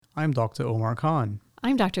I'm Dr. Omar Khan.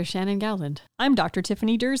 I'm Dr. Shannon Gowland. I'm Dr.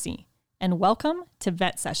 Tiffany Dursey, and welcome to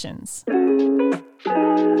Vet Sessions.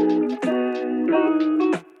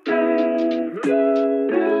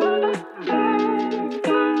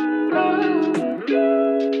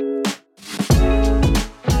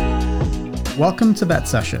 Welcome to Vet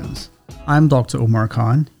Sessions. I'm Dr. Omar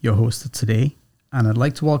Khan, your host today, and I'd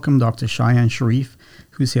like to welcome Dr. Shayan Sharif,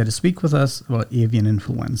 who's here to speak with us about avian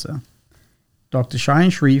influenza. Dr.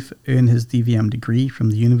 Shayan Sharif earned his DVM degree from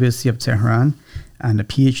the University of Tehran and a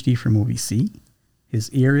PhD from OVC. His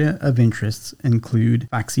area of interests include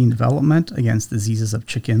vaccine development against diseases of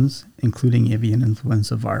chickens, including avian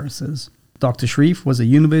influenza viruses. Dr. Sharif was a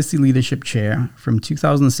University Leadership Chair from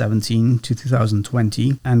 2017 to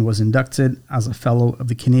 2020 and was inducted as a Fellow of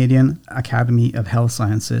the Canadian Academy of Health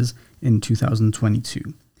Sciences in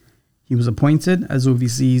 2022. He was appointed as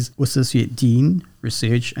OVC's Associate Dean,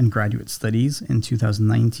 Research and Graduate Studies in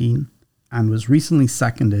 2019 and was recently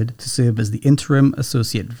seconded to serve as the Interim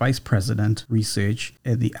Associate Vice President, Research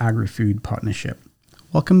at the Agri-Food Partnership.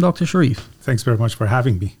 Welcome, Dr. Sharif. Thanks very much for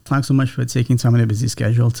having me. Thanks so much for taking time in a busy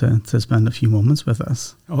schedule to spend a few moments with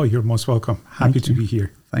us. Oh, you're most welcome. Happy to be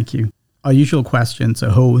here. Thank you. Our usual question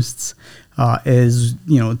to hosts is,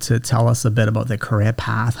 to tell us a bit about their career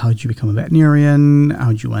path. How did you become a veterinarian?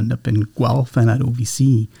 How did you end up in Guelph and at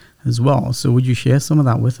OVC as well? So would you share some of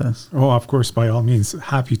that with us? Oh, of course, by all means.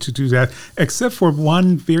 Happy to do that, except for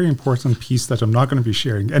one very important piece that I'm not going to be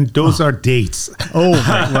sharing, and those are dates. Oh,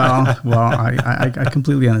 right. well, I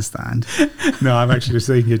completely understand. No, I'm actually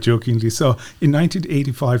saying it jokingly. So in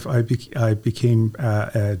 1985, I became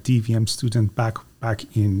a DVM student back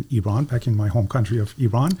in Iran, back in my home country of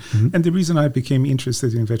Iran. Mm-hmm. And the reason I became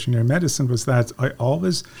interested in veterinary medicine was that I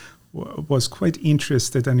always was quite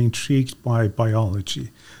interested and intrigued by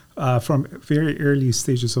biology. From very early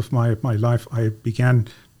stages of my life, I began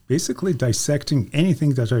basically dissecting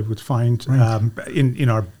anything that I would find in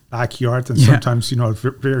our backyard and sometimes,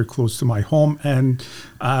 very close to my home. And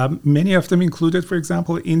many of them included, for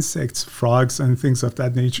example, insects, frogs, and things of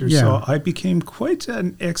that nature. Yeah. So I became quite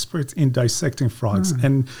an expert in dissecting frogs.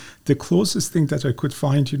 And the closest thing that I could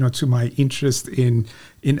find, to my interest in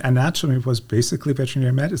anatomy was basically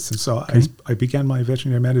veterinary medicine. So I began my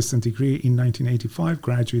veterinary medicine degree in 1985,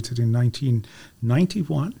 graduated in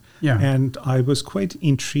 1991. Yeah. And I was quite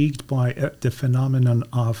intrigued by the phenomenon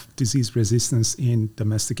of disease resistance in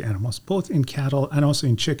domestic animals, both in cattle and also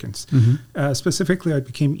in chickens. Mm-hmm. Specifically, I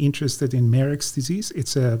became interested in Marek's disease.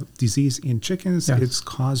 It's a disease in chickens. Yes. It's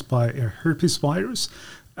caused by a herpes virus.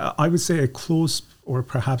 I would say a close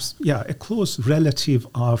relative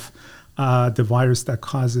of the virus that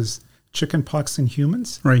causes chickenpox in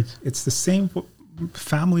humans. Right. It's the same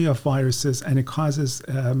family of viruses, and it causes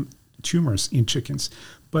tumors in chickens.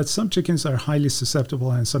 But some chickens are highly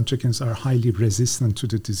susceptible and some chickens are highly resistant to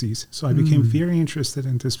the disease. So I became very interested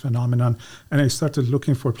in this phenomenon, and I started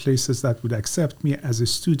looking for places that would accept me as a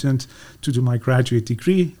student to do my graduate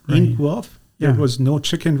degree in Guelph. Yeah. There was no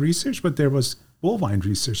chicken research, but there was bovine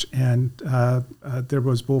research. And there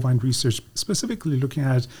was bovine research specifically looking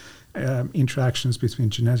at interactions between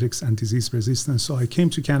genetics and disease resistance. So I came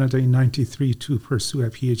to Canada in 1993 to pursue a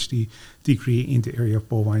PhD degree in the area of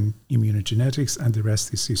bovine immunogenetics, and the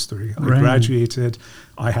rest is history. I graduated.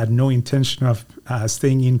 I had no intention of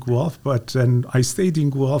staying in Guelph, but then I stayed in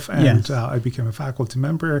Guelph, and I became a faculty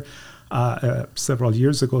member several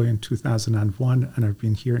years ago in 2001, and I've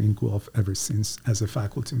been here in Guelph ever since as a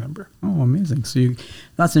faculty member. Oh, amazing. So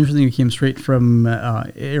that's interesting. You came straight from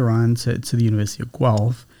Iran to the University of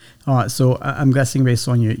Guelph. So I'm guessing based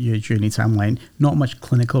on your journey timeline, not much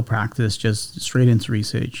clinical practice, just straight into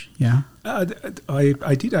research. Yeah.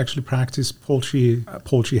 I did actually practice poultry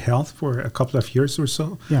health for a couple of years or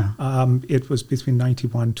so. Yeah. It was between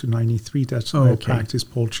 91 to 93 that I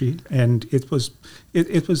practiced poultry, and it was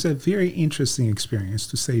a very interesting experience,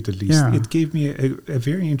 to say the least. Yeah. It gave me a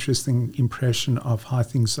very interesting impression of how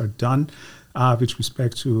things are done with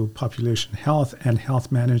respect to population health and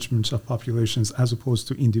health management of populations, as opposed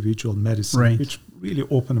to individual medicine, which really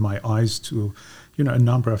opened my eyes to a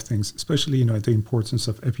number of things, especially the importance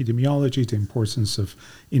of epidemiology, the importance of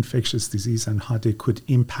infectious disease, and how they could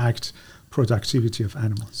impact productivity of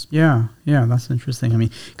animals. Yeah, that's interesting. I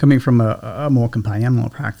mean, coming from a more companion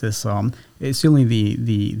animal practice, it's certainly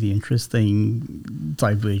the interesting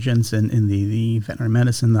divergence in the veterinary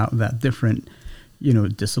medicine that different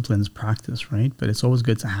disciplines practice, right? But it's always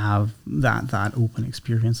good to have that open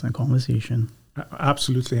experience and conversation.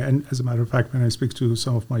 Absolutely. And as a matter of fact, when I speak to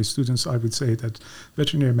some of my students, I would say that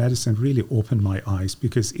veterinary medicine really opened my eyes,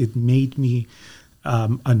 because it made me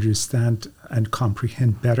understand and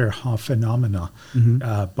comprehend better how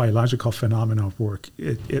biological phenomena work.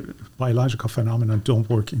 Biological phenomena don't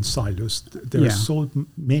work in silos. There are so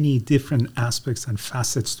many different aspects and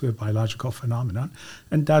facets to a biological phenomenon.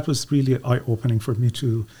 And that was really eye-opening for me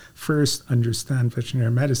to first understand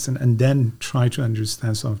veterinary medicine and then try to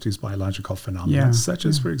understand some of these biological phenomena, such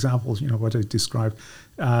as, for example, what I described,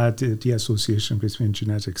 the association between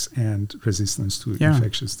genetics and resistance to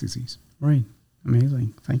infectious disease. Right.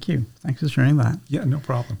 Amazing. Thank you. Thanks for sharing that. Yeah, no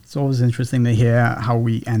problem. It's always interesting to hear how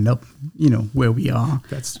we end up, where we are.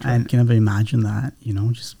 That's true. And can never imagine that,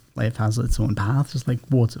 just life has its own path, just like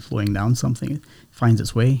water flowing down something. It finds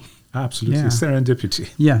its way. Absolutely. Serendipity.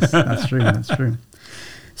 Yes, that's true. That's true.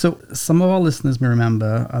 So some of our listeners may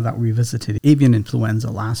remember that we visited avian influenza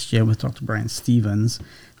last year with Dr. Brian Stevens.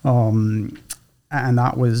 And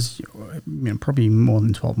that was probably more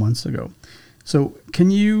than 12 months ago. So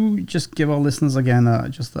can you just give our listeners again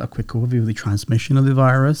just a quick overview of the transmission of the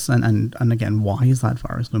virus and again, why is that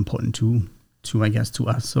virus important to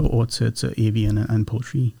us or to avian and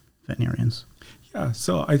poultry veterinarians? Yeah,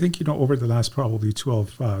 so I think, over the last probably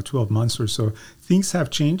 12 months or so, things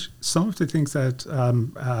have changed. Some of the things that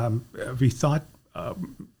we thought,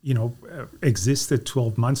 existed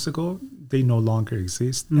 12 months ago, they no longer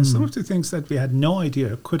exist. And some of the things that we had no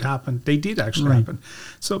idea could happen, they did actually happen.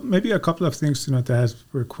 So maybe a couple of things, that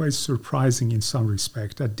were quite surprising in some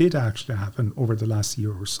respect that did actually happen over the last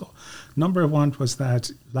year or so. Number one was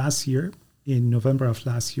that last year, in November of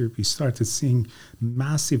last year, we started seeing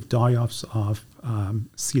massive die-offs of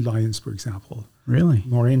sea lions, for example. Really?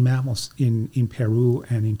 Marine mammals in Peru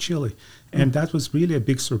and in Chile. And that was really a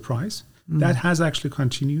big surprise. That has actually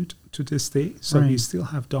continued to this day. So we still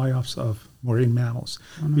have die-offs of marine mammals,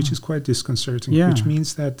 which is quite disconcerting, which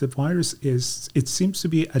means that the virus it seems to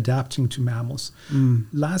be adapting to mammals.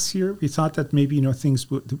 Last year, we thought that maybe,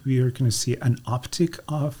 we were going to see an uptick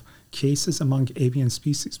of cases among avian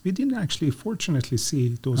species. We didn't actually, fortunately,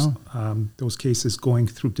 see those cases going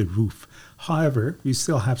through the roof. However, we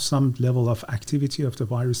still have some level of activity of the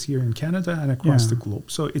virus here in Canada and across the globe.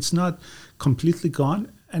 So it's not completely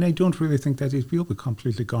gone. And I don't really think that it will be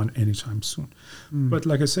completely gone anytime soon. But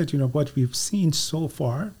like I said, what we've seen so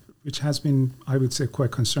far, which has been, I would say,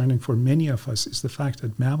 quite concerning for many of us, is the fact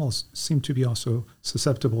that mammals seem to be also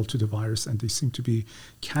susceptible to the virus, and they seem to be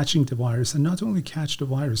catching the virus. And not only catch the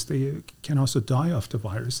virus, they can also die of the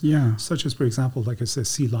virus, such as, for example, like I said,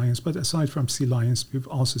 sea lions. But aside from sea lions, we've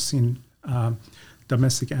also seen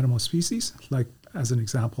domestic animal species, like, as an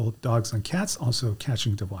example, dogs and cats also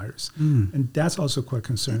catching the virus. And that's also quite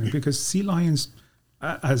concerning because sea lions,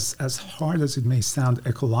 as hard as it may sound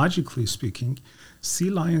ecologically speaking, sea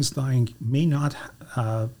lions dying may not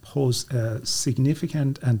pose a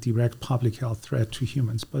significant and direct public health threat to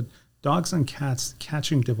humans, but dogs and cats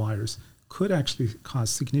catching the virus could actually cause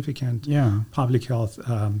significant public health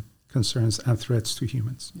concerns and threats to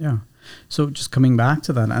humans. Yeah. So just coming back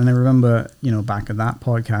to that, and I remember, back at that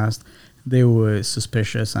podcast, they were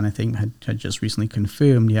suspicious, and I think had just recently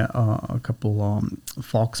confirmed, a couple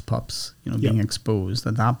fox pups, being exposed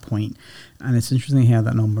at that point. And it's interesting here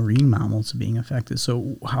that no marine mammals are being affected.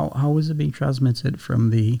 So how is it being transmitted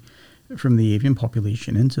from the avian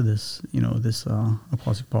population into this, this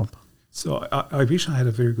aquatic pup? So I wish I had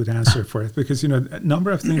a very good answer for it because, a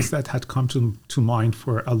number of things that had come to mind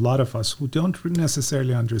for a lot of us who don't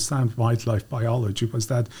necessarily understand wildlife biology was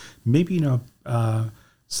that maybe,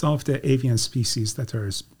 some of the avian species that are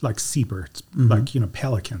like seabirds, like,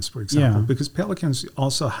 pelicans, for example, because pelicans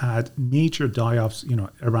also had major die-offs,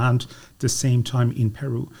 around the same time in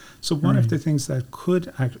Peru. So one of the things that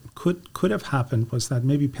could have happened was that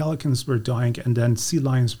maybe pelicans were dying and then sea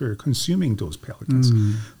lions were consuming those pelicans.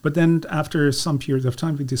 But then after some period of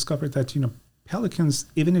time, we discovered that, pelicans,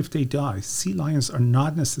 even if they die, sea lions are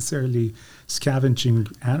not necessarily scavenging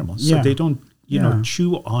animals. So they don't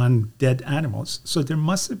chew on dead animals. So there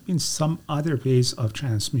must have been some other ways of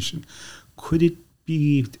transmission. Could it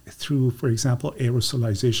be through, for example,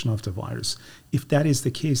 aerosolization of the virus? If that is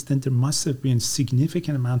the case, then there must have been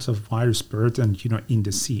significant amounts of virus burden, in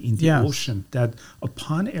the sea, in the ocean, that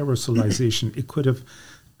upon aerosolization, it could have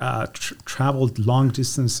traveled long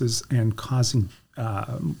distances and causing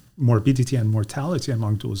morbidity and mortality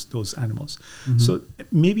among those animals. So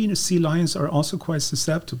maybe sea lions are also quite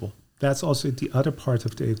susceptible. That's also the other part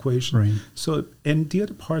of the equation. So, and the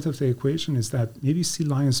other part of the equation is that maybe sea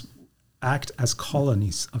lions act as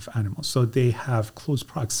colonies of animals. So they have close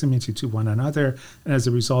proximity to one another. And as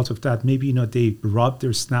a result of that, maybe, they rub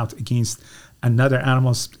their snout against another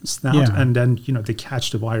animal's snout, and then, they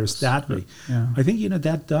catch the virus that way. Yeah. I think,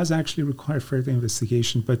 that does actually require further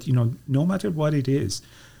investigation. But, no matter what it is,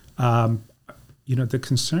 the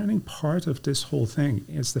concerning part of this whole thing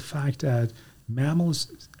is the fact that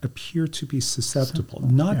mammals appear to be susceptible,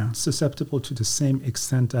 not susceptible to the same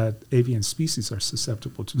extent that avian species are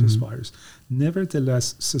susceptible to this virus.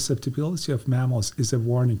 Nevertheless, susceptibility of mammals is a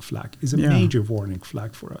warning flag, is a major warning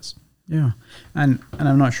flag for us. Yeah, and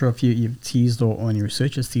I'm not sure if you've teased or any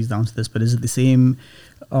research has teased down to this, but is it the same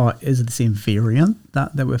variant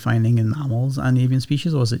that we're finding in mammals and avian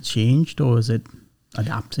species, or is it changed, or is it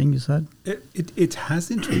adapting, you said? It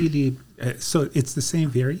hasn't really, so it's the same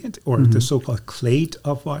variant, or the so-called clade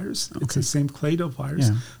of virus. Okay. It's the same clade of virus,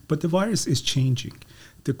 but the virus is changing.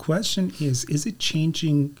 The question is it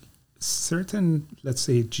changing certain, let's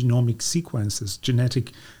say, genomic sequences,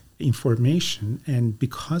 genetic information, and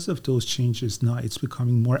because of those changes now it's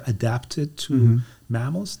becoming more adapted to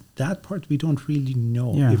mammals? That part we don't really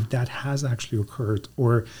know if that has actually occurred,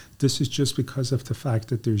 or this is just because of the fact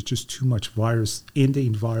that there's just too much virus in the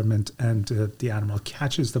environment and the animal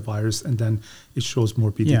catches the virus and then it shows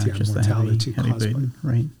morbidity and mortality caused by it.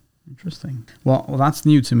 Right. Interesting. Well, that's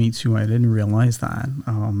new to me too. I didn't realize that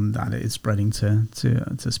that it's spreading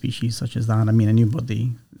to species such as that. I mean, I knew about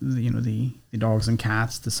the dogs and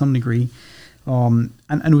cats to some degree.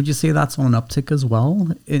 And would you say that's on an uptick as well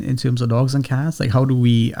in terms of dogs and cats? Like, how do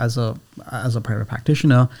we, as a private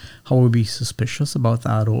practitioner, how would we be suspicious about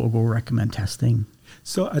that or go recommend testing?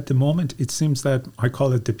 So at the moment, it seems that I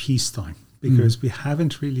call it the peacetime, because we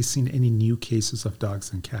haven't really seen any new cases of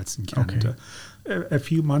dogs and cats in Canada. Okay. A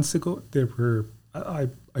few months ago, there were, I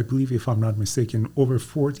believe, if I'm not mistaken, over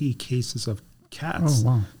 40 cases of cats,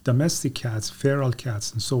 domestic cats, feral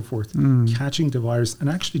cats, and so forth, catching the virus and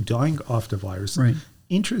actually dying of the virus. Right.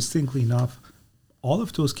 Interestingly enough, all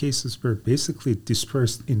of those cases were basically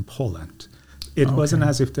dispersed in Poland. It wasn't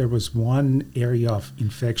as if there was one area of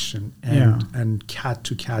infection and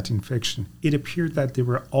cat-to-cat infection. It appeared that they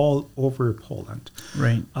were all over Poland.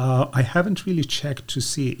 Right. I haven't really checked to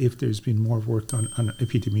see if there's been more work done on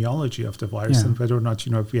epidemiology of the virus and whether or not,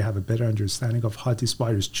 if we have a better understanding of how this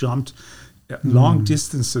virus jumped long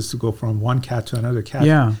distances to go from one cat to another cat.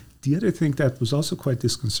 Yeah. The other thing that was also quite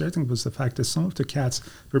disconcerting was the fact that some of the cats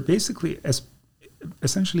were basically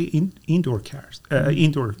essentially indoor cats.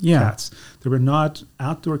 Cats. They were not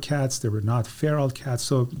outdoor cats. They were not feral cats.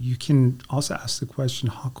 So you can also ask the question: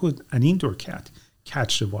 how could an indoor cat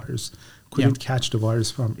catch the virus? Could it catch the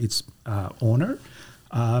virus from its owner?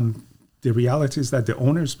 The reality is that the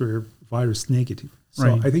owners were virus negative.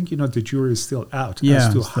 So I think the jury is still out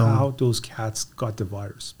as to how those cats got the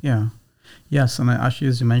virus. Yeah. Yes, and actually,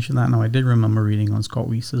 as you mentioned that, now I did remember reading on Scott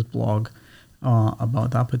Weiss's blog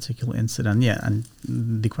about that particular incident. Yeah, and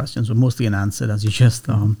the questions were mostly unanswered, as you just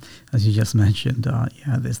mentioned.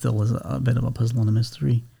 There still is a bit of a puzzle and a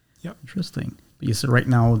mystery. Yep. Interesting. But you said right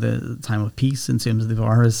now the time of peace in terms of the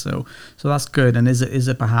virus, so that's good. And is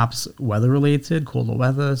it perhaps weather related, colder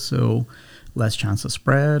weather, so less chance of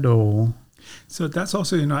spread, or? So that's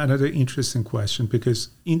also another interesting question, because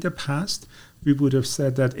in the past we would have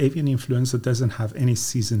said that avian influenza doesn't have any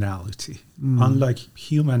seasonality, unlike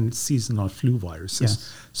human seasonal flu viruses.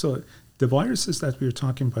 Yes. So the viruses that we're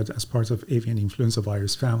talking about as part of avian influenza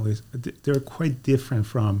virus families, they're quite different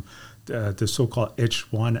from the so-called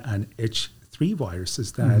H1 and H3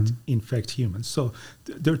 viruses that infect humans. So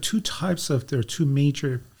there are two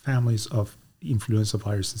major families of influenza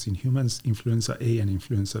viruses in humans: influenza A and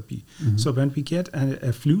influenza B. So when we get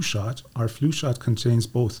a flu shot, our flu shot contains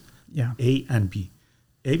both A and B.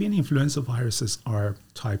 Avian influenza viruses are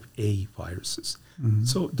type A viruses.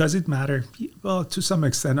 So does it matter? Well, to some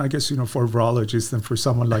extent, I guess, for virologists and for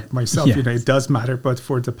someone like myself, it does matter. But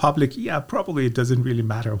for the public, probably it doesn't really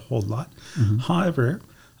matter a whole lot. However,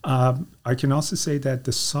 I can also say that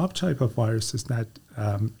the subtype of viruses that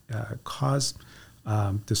cause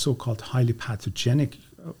the so-called highly pathogenic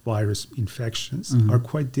virus infections are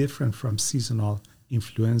quite different from seasonal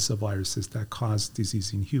influenza viruses that cause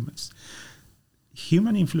disease in humans.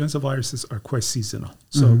 Human influenza viruses are quite seasonal.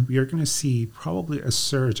 So we are going to see probably a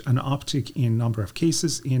surge, an uptick in number of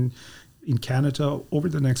cases in Canada over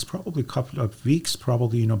the next probably couple of weeks,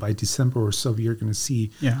 probably, by December or so, we are going to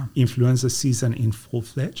see influenza season in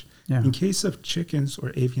full-fledged. Yeah. In case of chickens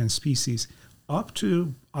or avian species, up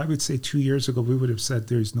to, I would say, 2 years ago, we would have said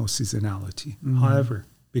there is no seasonality. However,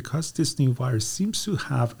 because this new virus seems to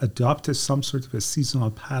have adopted some sort of a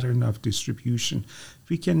seasonal pattern of distribution,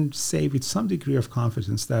 we can say with some degree of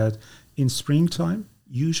confidence that in springtime,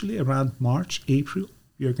 usually around March, April,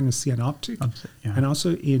 you're going to see an uptick. Yeah. And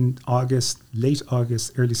also in August, late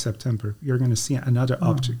August, early September, you're going to see another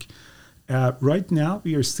uptick. Right now,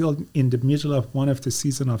 we are still in the middle of one of the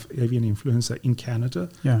season of avian influenza in Canada.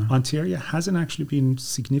 Yeah. Ontario hasn't actually been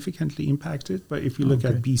significantly impacted, but if you look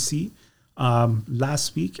at BC,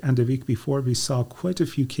 last week and the week before, we saw quite a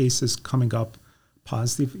few cases coming up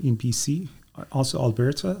positive in BC, also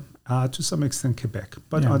Alberta, to some extent Quebec.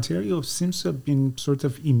 But Ontario seems to have been sort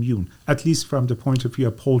of immune, at least from the point of view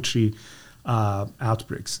of poultry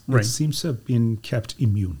outbreaks. Right. It seems to have been kept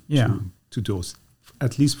immune to those,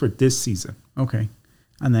 at least for this season. Okay.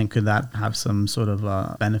 And then could that have some sort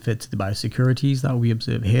of benefit to the biosecurities that we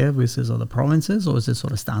observe here versus other provinces, or is it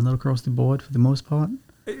sort of standard across the board for the most part?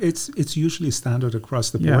 It's usually standard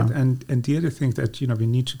across the board. And the other thing that we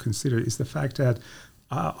need to consider is the fact that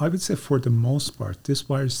I would say for the most part, this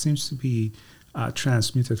virus seems to be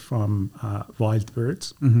transmitted from wild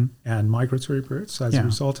birds and migratory birds. So as a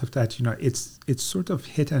result of that, it's sort of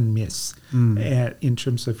hit and miss in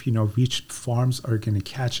terms of which farms are going to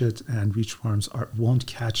catch it and which farms won't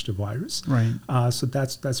catch the virus. Right. So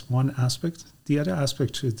that's one aspect. The other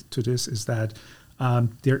aspect to this is that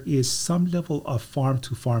there is some level of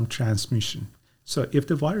farm-to-farm transmission. So if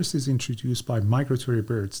the virus is introduced by migratory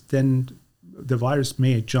birds, then the virus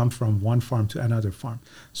may jump from one farm to another farm.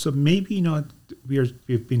 So maybe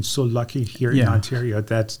we've been so lucky here in Ontario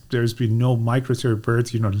that there's been no migratory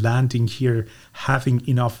birds landing here having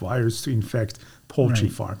enough virus to infect poultry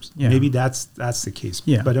farms. Yeah. Maybe that's the case.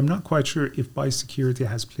 Yeah. But I'm not quite sure if biosecurity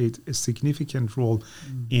has played a significant role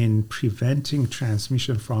in preventing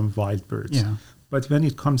transmission from wild birds. Yeah. But when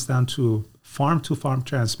it comes down to farm-to-farm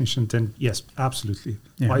transmission, then yes, absolutely.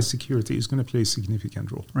 Biosecurity is going to play a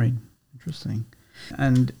significant role. Right. Interesting.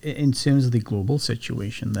 And in terms of the global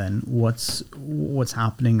situation, then what's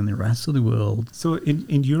happening in the rest of the world? So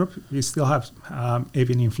in Europe, we still have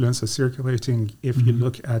avian influenza circulating. If you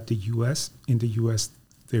look at the US, in the US,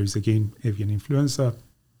 there's again avian influenza.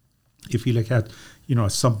 If you look at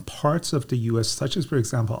some parts of the US, such as, for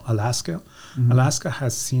example, Alaska, Alaska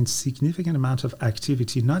has seen significant amount of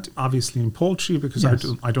activity, not obviously in poultry, because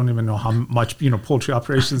I don't even know how much poultry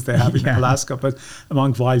operations they have in Alaska, but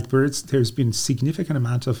among wild birds, there's been significant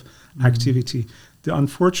amount of activity. The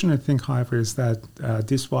unfortunate thing, however, is that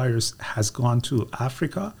this virus has gone to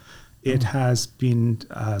Africa. It has been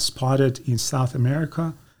spotted in South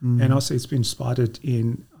America, and also it's been spotted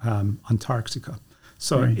in Antarctica.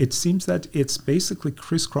 So it seems that it's basically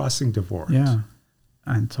crisscrossing the world. Yeah,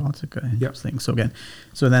 Antarctica. Interesting. So again,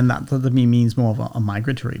 then that to me means more of a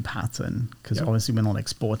migratory pattern, because obviously we're not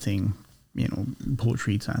exporting,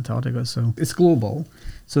 poultry to Antarctica. So it's global.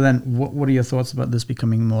 So then what are your thoughts about this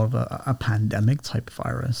becoming more of a pandemic type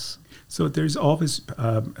virus? So there's always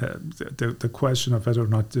the question of whether or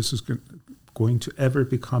not this is going to ever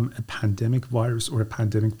become a pandemic virus or a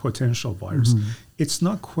pandemic potential virus. It's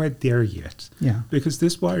not quite there yet, because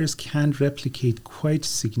this virus can replicate quite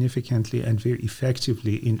significantly and very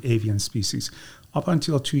effectively in avian species. Up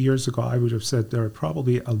until 2 years ago, I would have said there are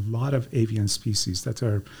probably a lot of avian species that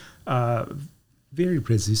are very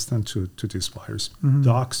resistant to this virus.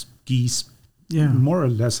 Ducks, geese, more or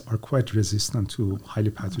less are quite resistant to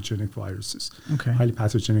highly pathogenic viruses, highly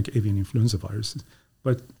pathogenic avian influenza viruses.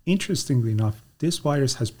 But interestingly enough, this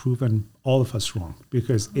virus has proven all of us wrong,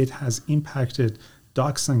 because it has impacted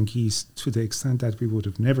ducks and geese to the extent that we would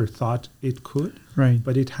have never thought it could,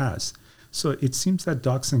 but it has. So it seems that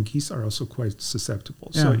ducks and geese are also quite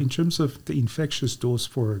susceptible. So in terms of the infectious dose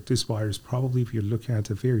for this virus, probably we're looking at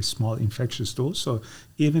a very small infectious dose. So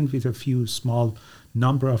even with a few small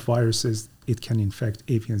number of viruses, it can infect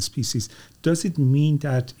avian species. Does it mean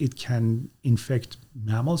that it can infect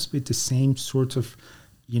mammals with the same sort of,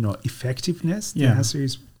 effectiveness? The answer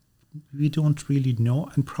is we don't really know,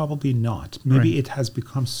 and probably not. Maybe it has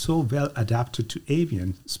become so well adapted to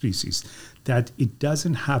avian species that it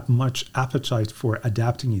doesn't have much appetite for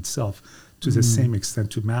adapting itself to the same extent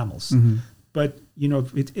to mammals. But,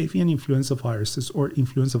 with avian influenza viruses or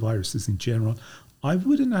influenza viruses in general, I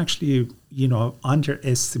wouldn't actually,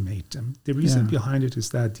 underestimate them. The reason behind it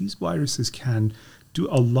is that these viruses can do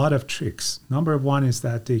a lot of tricks. Number one is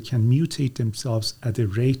that they can mutate themselves at a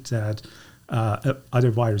rate that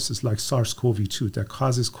other viruses like SARS-CoV-2 that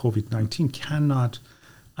causes COVID-19 cannot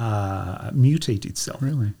mutate itself.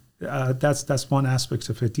 Really? that's one aspect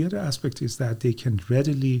of it. The other aspect is that they can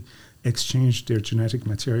readily exchange their genetic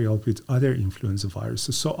material with other influenza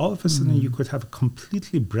viruses. So all of a sudden, you could have a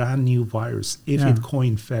completely brand new virus if it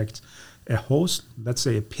co-infects a host, let's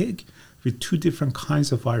say a pig, with two different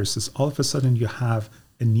kinds of viruses. All of a sudden, you have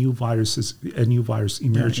a new virus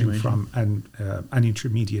emerging from an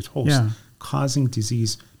intermediate host, causing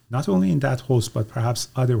disease not only in that host but perhaps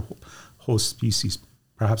other host species,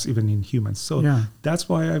 perhaps even in humans. So that's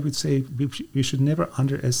why I would say we should never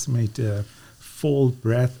underestimate the full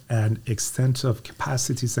breadth and extent of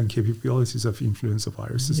capacities and capabilities of influenza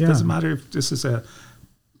viruses. It doesn't matter if this is a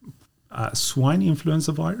swine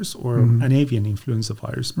influenza virus or an avian influenza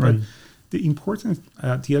virus. But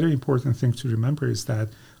the other important thing to remember is that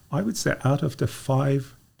I would say out of the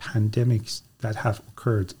 5 pandemics that have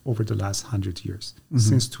occurred over the last 100 years,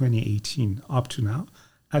 since 2018 up to now,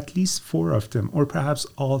 at least 4 of them, or perhaps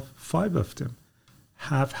all 5 of them,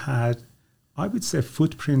 have had, I would say,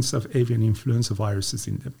 footprints of avian influenza viruses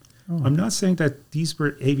in them. I'm not saying that these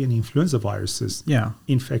were avian influenza viruses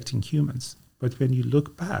infecting humans, but when you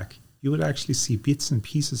look back, you would actually see bits and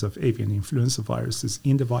pieces of avian influenza viruses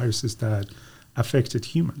in the viruses that affected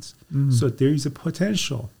humans. So there is a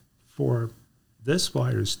potential for this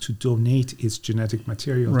virus to donate its genetic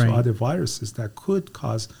material to other viruses that could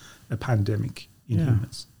cause a pandemic in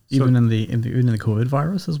humans. Even in the COVID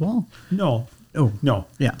virus as well? No.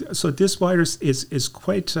 So this virus is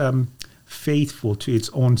quite faithful to its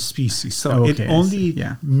own species. So it only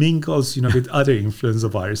mingles, with other influenza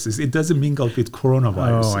viruses. It doesn't mingle with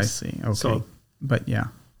coronaviruses. Oh, I see. Okay. But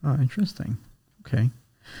interesting. Okay.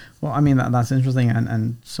 Well, I mean, that's interesting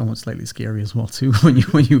and somewhat slightly scary as well, too, when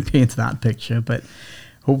you paint that picture. But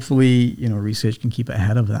hopefully, research can keep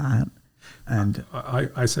ahead of that. And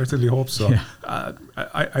I certainly hope so. Yeah.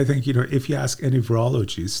 I think, if you ask any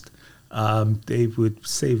virologist, they would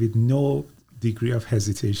say with no degree of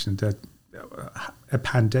hesitation that a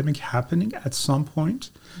pandemic happening at some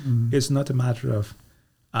point is not a matter of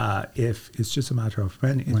if, it's just a matter of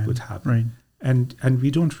when it would happen. Right. And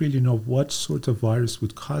we don't really know what sort of virus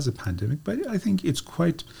would cause a pandemic, but I think it's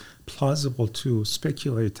quite plausible to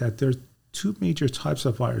speculate that there are 2 major types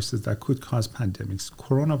of viruses that could cause pandemics: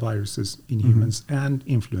 coronaviruses in humans and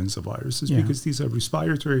influenza viruses, because these are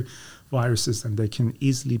respiratory viruses and they can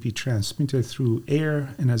easily be transmitted through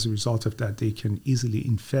air, and as a result of that, they can easily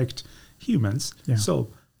infect humans. So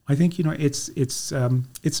I think it's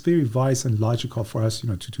very wise and logical for us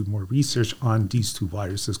to do more research on these 2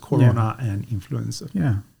 viruses, corona and influenza.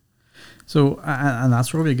 So and that's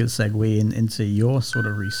probably a good segue into your sort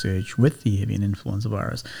of research with the avian influenza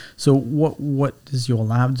virus. So what does your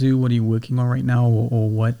lab do? What are you working on right now, or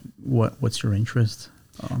what's your interest?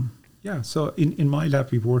 So in my lab,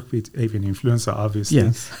 we work with avian influenza,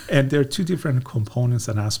 obviously. And there are 2 different components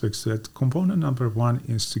and aspects to it. Component number 1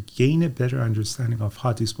 is to gain a better understanding of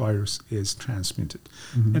how this virus is transmitted.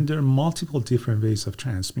 And there are multiple different ways of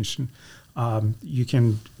transmission. You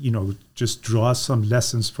can, just draw some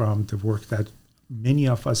lessons from the work that many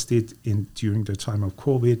of us did during the time of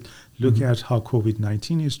COVID, look at how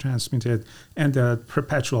COVID-19 is transmitted, and the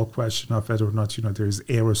perpetual question of whether or not, there is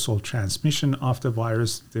aerosol transmission of the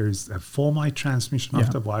virus, there is a fomite transmission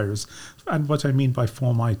of the virus. And what I mean by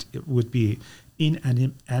fomite, it would be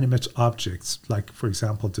inanimate objects, like, for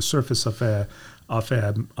example, the surface of a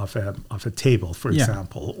table, for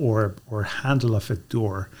example, or handle of a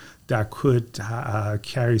door that could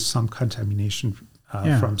carry some contamination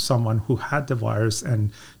from someone who had the virus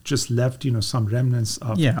and just left, some remnants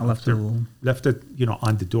of left it,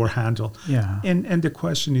 on the door handle. And the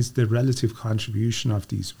question is the relative contribution of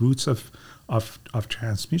these routes of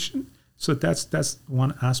transmission. So that's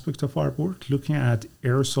one aspect of our work, looking at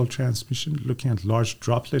aerosol transmission, looking at large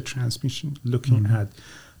droplet transmission, looking at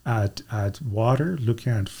water,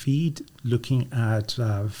 looking at feed, looking at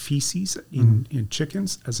feces in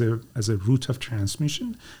chickens as a route of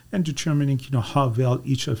transmission, and determining how well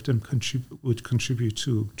each of them would contribute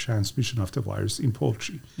to transmission of the virus in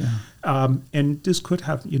poultry. And this could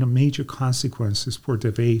have major consequences for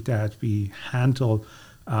the way that we handle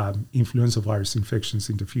influenza virus infections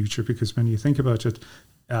in the future, because when you think about it,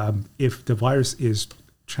 if the virus is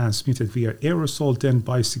transmitted via aerosol, then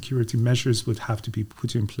biosecurity measures would have to be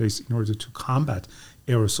put in place in order to combat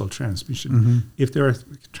aerosol transmission. If they are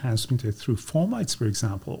transmitted through fomites, for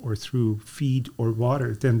example, or through feed or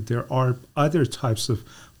water, then there are other types of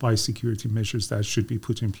biosecurity measures that should be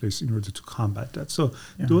put in place in order to combat that. So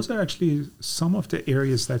those are actually some of the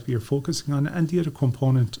areas that we are focusing on. And the other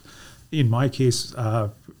component, in my case,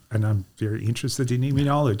 and I'm very interested in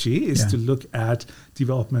immunology, is to look at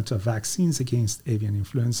development of vaccines against avian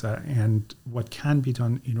influenza and what can be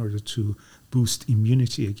done in order to boost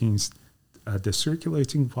immunity against the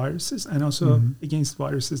circulating viruses and also against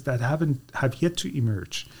viruses that have yet to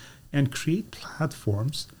emerge, and create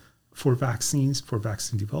platforms for vaccines, for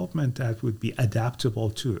vaccine development that would be adaptable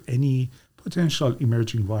to any potential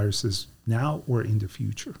emerging viruses now or in the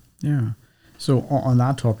future. Yeah. So on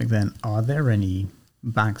that topic then, are there any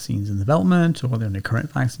vaccines in development, or are there any current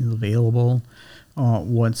vaccines available?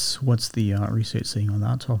 What's the research saying on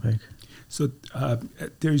that topic? So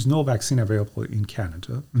there is no vaccine available in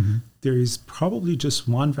Canada. There is probably just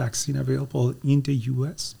one vaccine available in the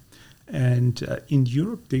US. And in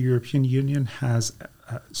Europe, the European Union has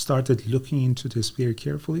started looking into this very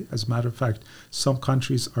carefully. As a matter of fact, some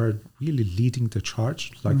countries are really leading the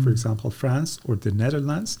charge, like, for example, France or the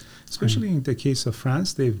Netherlands. Especially in the case of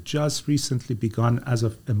France, they've just recently begun, as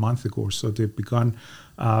of a month ago or so, they've begun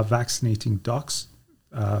vaccinating ducks,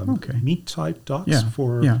 meat-type ducks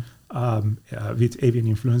with avian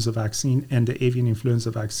influenza vaccine, and the avian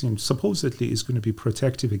influenza vaccine supposedly is going to be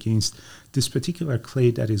protective against this particular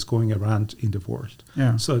clade that is going around in the world.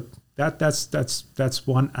 Yeah. So that's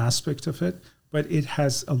one aspect of it, but it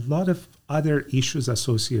has a lot of other issues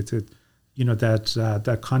associated,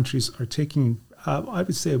 that countries are taking. I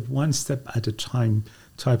would say one step at a time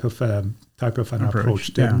type of an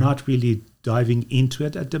approach. They're not really diving into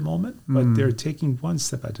it at the moment, but they're taking one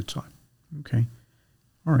step at a time. Okay.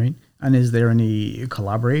 All right. And is there any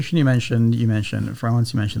collaboration? You mentioned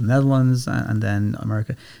France, you mentioned the Netherlands, and then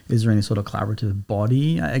America. Is there any sort of collaborative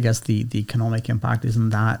body? I guess the economic impact isn't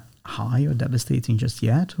that high or devastating just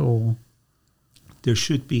yet, or? There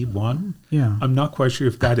should be one. Yeah. I'm not quite sure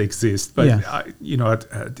if that exists, but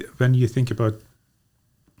when you think about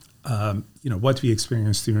what we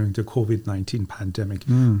experienced during the COVID-19 pandemic,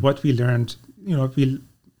 what we learned,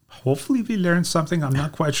 hopefully we learned something. I'm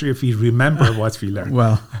not quite sure if we remember what we learned.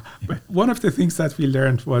 Well, one of the things that we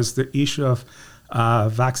learned was the issue of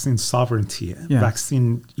vaccine sovereignty,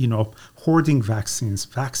 vaccine, hoarding vaccines,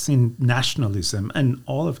 vaccine nationalism, and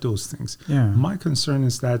all of those things. Yeah. My concern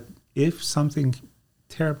is that if something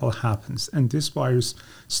terrible happens and this virus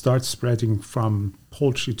starts spreading from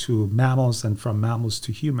poultry to mammals and from mammals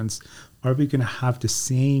to humans, are we going to have the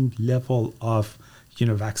same level of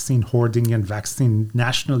vaccine hoarding and vaccine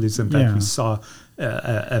nationalism that we saw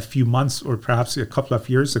a few months or perhaps a couple of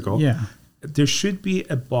years ago? Yeah. There should be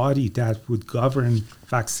a body that would govern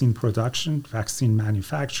vaccine production, vaccine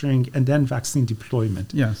manufacturing, and then vaccine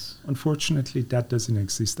deployment. Yes. Unfortunately, that doesn't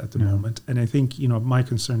exist at the moment. And I think, my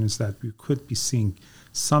concern is that we could be seeing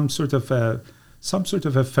some sort of a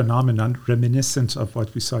phenomenon reminiscent of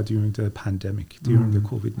what we saw during the pandemic, during the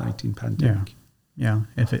COVID-19 pandemic. Yeah.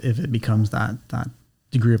 If it becomes that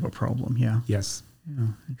degree of a problem. Yeah. Yes. Yeah.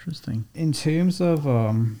 Interesting. In terms of,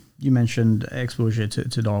 you mentioned exposure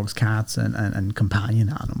to dogs, cats, and companion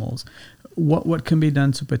animals. What can be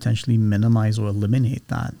done to potentially minimize or eliminate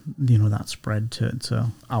that, that spread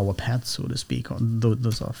to our pets, so to speak, or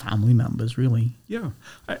those are family members, really? Yeah.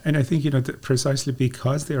 And I think, precisely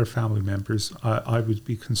because they are family members, I would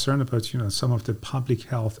be concerned about, some of the public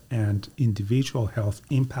health and individual health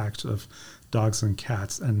impact of dogs and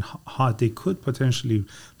cats and how they could potentially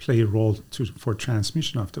play a role for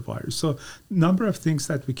transmission of the virus. So number of things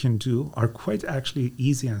that we can do are quite actually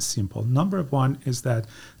easy and simple. Number one is that,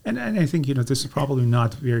 and I think, this is probably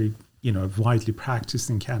not very, widely practiced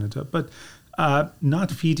in Canada, but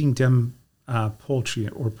not feeding them poultry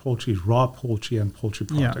or raw poultry and poultry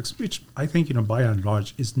products, which I think, by and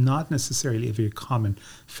large is not necessarily a very common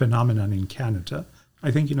phenomenon in Canada. I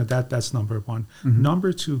think, that's number one.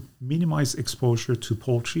 Number two, minimize exposure to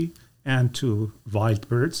poultry and to wild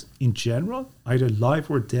birds in general, either live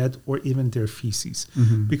or dead, or even their feces,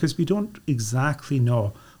 because we don't exactly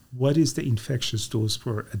know what is the infectious dose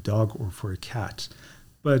for a dog or for a cat.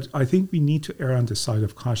 But I think we need to err on the side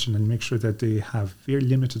of caution and make sure that they have very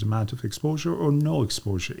limited amount of exposure or no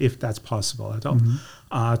exposure, if that's possible at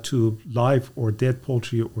all, to live or dead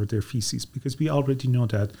poultry or their feces, because we already know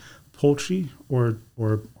that poultry or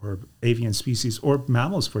avian species, or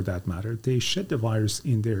mammals for that matter, they shed the virus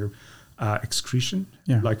in their excretion,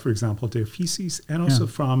 like, for example, their feces, and also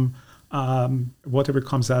from whatever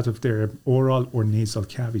comes out of their oral or nasal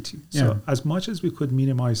cavity. So as much as we could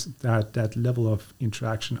minimize that level of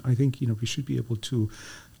interaction, I think, we should be able to,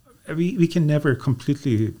 we can never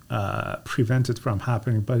completely prevent it from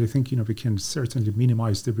happening, but I think, we can certainly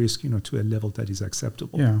minimize the risk, to a level that is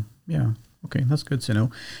acceptable. Yeah. Okay, that's good to know.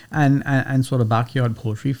 And sort of backyard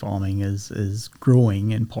poultry farming is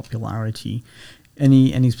growing in popularity.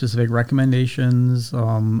 Any specific recommendations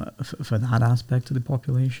for that aspect of the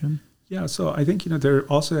population? Yeah, so I think there are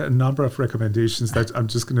also a number of recommendations that I'm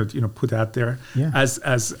just going to put out there as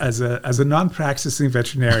a non-practicing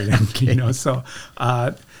veterinarian. Okay. So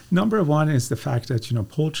number one is the fact that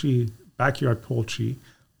poultry, backyard poultry,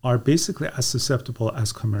 are basically as susceptible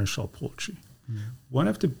as commercial poultry. One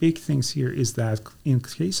of the big things here is that in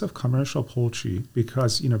case of commercial poultry,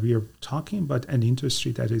 because we are talking about an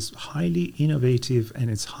industry that is highly innovative and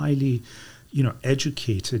it's highly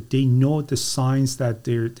educated, they know the signs that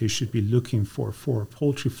they should be looking for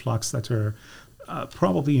poultry flocks that are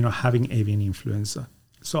probably having avian influenza.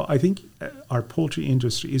 So I think our poultry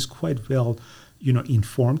industry is quite well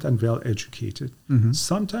informed and well educated. Mm-hmm.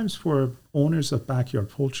 Sometimes for owners of backyard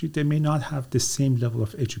poultry, they may not have the same level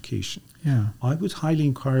of education. Yeah. I would highly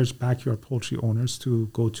encourage backyard poultry owners to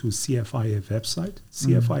go to CFIA website.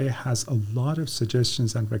 CFIA has a lot of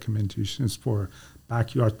suggestions and recommendations for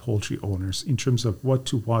backyard poultry owners in terms of what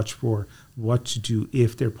to watch for, what to do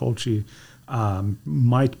if their poultry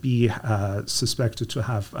might be suspected to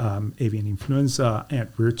have avian influenza, and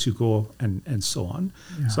where to go and so on.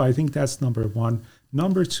 Yeah. So I think that's number one.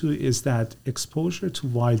 Number two is that exposure to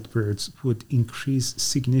wild birds would increase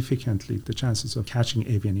significantly the chances of catching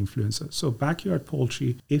avian influenza. So backyard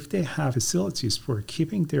poultry, if they have facilities for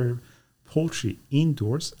keeping their poultry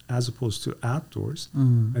indoors as opposed to outdoors,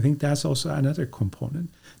 I think that's also another component.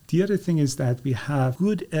 The other thing is that we have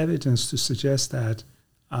good evidence to suggest that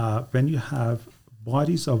when you have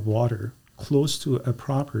bodies of water close to a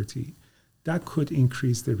property, that could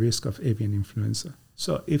increase the risk of avian influenza.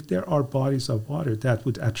 So if there are bodies of water that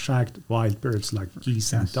would attract wild birds like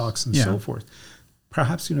geese and ducks and so forth,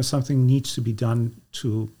 perhaps something needs to be done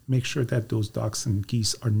to make sure that those ducks and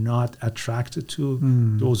geese are not attracted to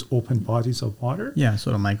those open bodies of water. Yeah,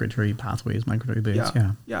 sort of migratory pathways, migratory birds.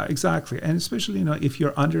 Yeah, exactly. And especially if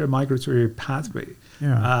you're under a migratory pathway,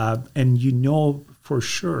 and for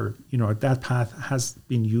sure that path has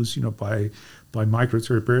been used by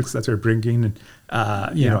migratory birds that are bringing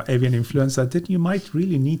avian influenza, then you might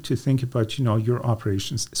really need to think about your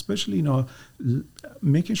operations, especially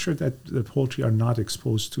making sure that the poultry are not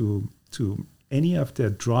exposed to any of the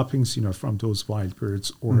droppings from those wild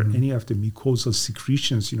birds, or any of the mucosal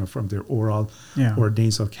secretions from their oral or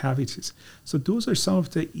nasal cavities. So those are some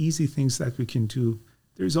of the easy things that we can do.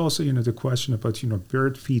 There's also, the question about,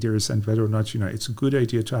 bird feeders and whether or not, it's a good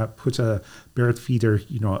idea to put a bird feeder,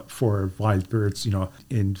 for wild birds,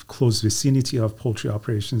 in close vicinity of poultry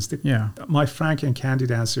operations. My frank and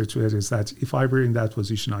candid answer to it is that if I were in that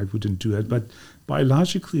position, I wouldn't do it. But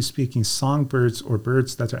biologically speaking, songbirds or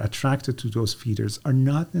birds that are attracted to those feeders are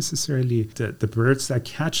not necessarily the birds that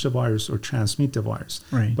catch the virus or transmit the virus.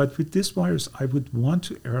 Right. But with this virus, I would want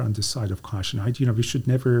to err on the side of caution. We should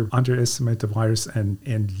never underestimate the virus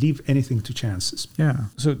and leave anything to chances. Yeah.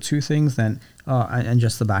 So two things then, and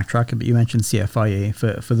just to backtrack a bit, you mentioned CFIA.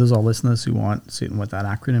 For those of our listeners who aren't certain what that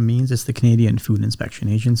acronym means, it's the Canadian Food Inspection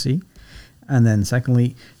Agency. And then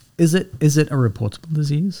secondly, is it a reportable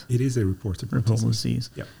disease? It is a reportable disease.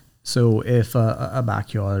 Yep. So if a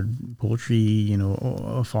backyard poultry,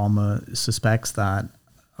 or farmer suspects that,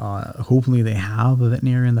 hopefully they have a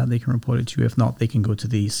veterinarian that they can report it to. If not, they can go to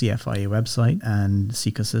the CFIA website and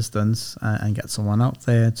seek assistance and get someone out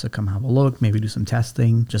there to come have a look, maybe do some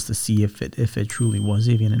testing just to see if it truly was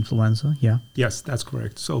avian influenza. Yeah. Yes, that's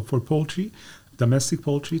correct. So for poultry, domestic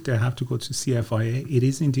poultry, they have to go to CFIA. It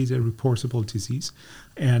is indeed a reportable disease.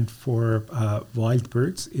 And for wild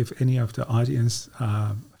birds, if any of the audience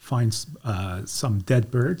finds some dead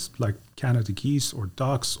birds like Canada geese or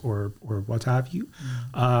ducks or what have you,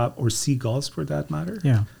 or seagulls for that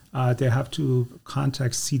matter, they have to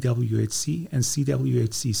contact CWHC, and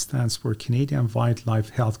CWHC stands for Canadian Wildlife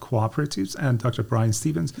Health Cooperatives. And Dr. Brian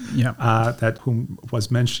Stevens, whom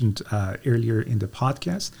was mentioned earlier in the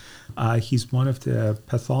podcast, he's one of the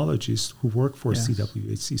pathologists who work for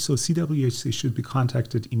CWHC. So CWHC should be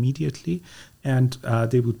contacted immediately, and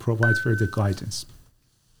they would provide further guidance.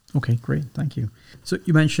 Okay, great. Thank you. So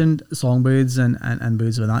you mentioned songbirds and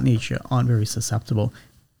birds of that nature aren't very susceptible.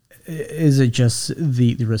 Is it just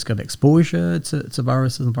the risk of exposure to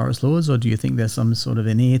viruses and virus loads, or do you think there's some sort of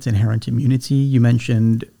innate inherent immunity? You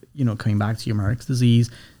mentioned, coming back to your Marek's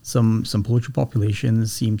disease, some poultry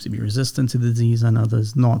populations seem to be resistant to the disease and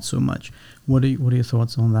others not so much. What are your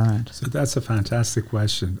thoughts on that? So that's a fantastic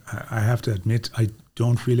question. I have to admit, I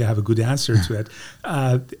don't really have a good answer to it.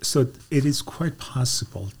 So it is quite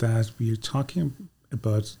possible that we are talking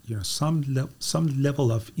about some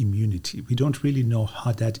level of immunity. We don't really know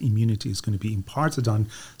how that immunity is going to be imparted on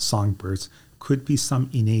songbirds. Could be some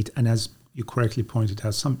innate, and as you correctly pointed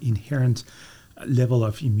out, some inherent level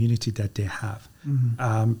of immunity that they have.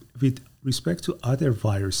 With respect to other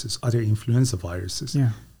viruses, other influenza viruses,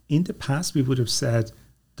 in the past we would have said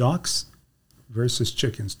ducks versus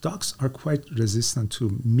chickens. Ducks are quite resistant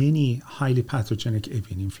to many highly pathogenic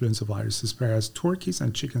avian influenza viruses, whereas turkeys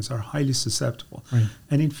and chickens are highly susceptible. Right.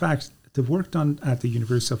 And in fact, the work done at the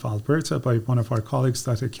University of Alberta by one of our colleagues,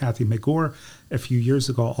 Dr. Kathy McGore, a few years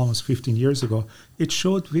ago, almost 15 years ago, it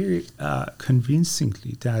showed very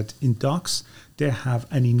convincingly that in ducks, they have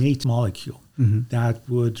an innate molecule that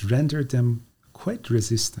would render them quite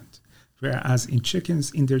resistant. Whereas in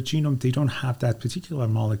chickens, in their genome, they don't have that particular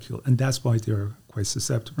molecule, and that's why they're quite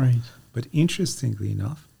susceptible. Right. But interestingly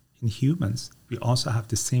enough, in humans, we also have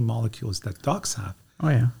the same molecules that ducks have. Oh,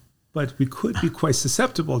 yeah. But we could be quite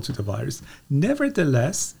susceptible to the virus.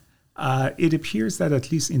 Nevertheless, it appears that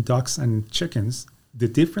at least in ducks and chickens, the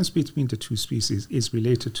difference between the two species is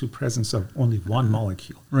related to presence of only one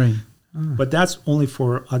molecule. Right. But that's only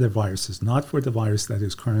for other viruses, not for the virus that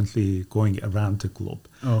is currently going around the globe.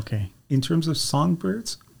 Okay. In terms of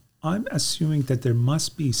songbirds, I'm assuming that there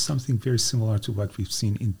must be something very similar to what we've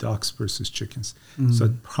seen in ducks versus chickens.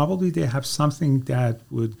 So probably they have something that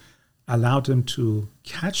would allow them to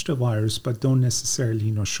catch the virus, but don't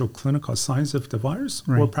necessarily, show clinical signs of the virus,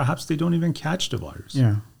 or perhaps they don't even catch the virus.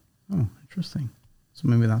 Yeah. Oh, interesting. So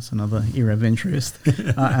maybe that's another area of interest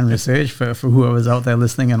and research for whoever's out there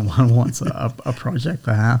listening and wants a project,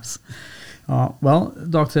 perhaps. Well,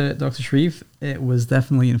 Dr. Sharif, it was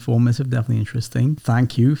definitely informative, definitely interesting.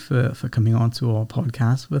 Thank you for coming on to our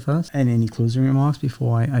podcast with us. And any closing remarks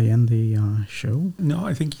before I end the show? No,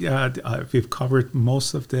 I think we've covered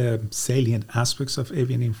most of the salient aspects of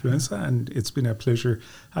avian influenza, and it's been a pleasure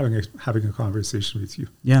having a conversation with you.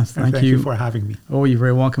 Yes, thank you for having me. Oh, you're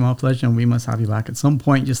very welcome. Our pleasure. And we must have you back at some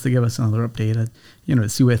point just to give us another update, to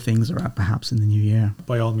see where things are at perhaps in the new year.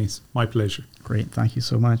 By all means, my pleasure. Great. Thank you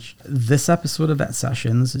so much. This episode of Vet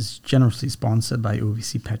Sessions is generously sponsored by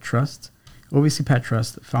OVC Pet Trust. OVC Pet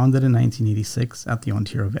Trust, founded in 1986 at the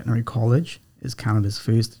Ontario Veterinary College, is Canada's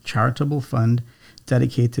first charitable fund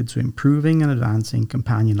dedicated to improving and advancing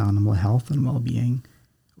companion animal health and well-being.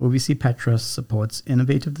 OVC Pet Trust supports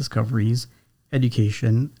innovative discoveries,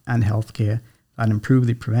 education, and healthcare that improve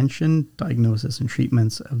the prevention, diagnosis, and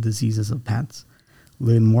treatments of diseases of pets.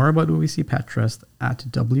 Learn more about OVC Pet Trust at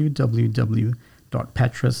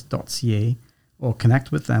www.pettrust.ca or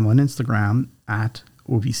connect with them on Instagram at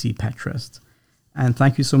OVC Pet Trust. And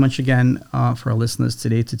thank you so much again for our listeners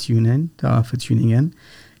today for tuning in.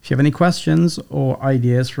 If you have any questions or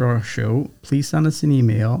ideas for our show, please send us an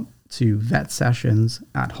email to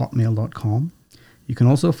vetsessions@hotmail.com. You can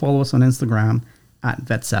also follow us on Instagram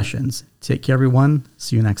 @vetsessions. Take care, everyone.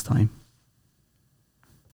 See you next time.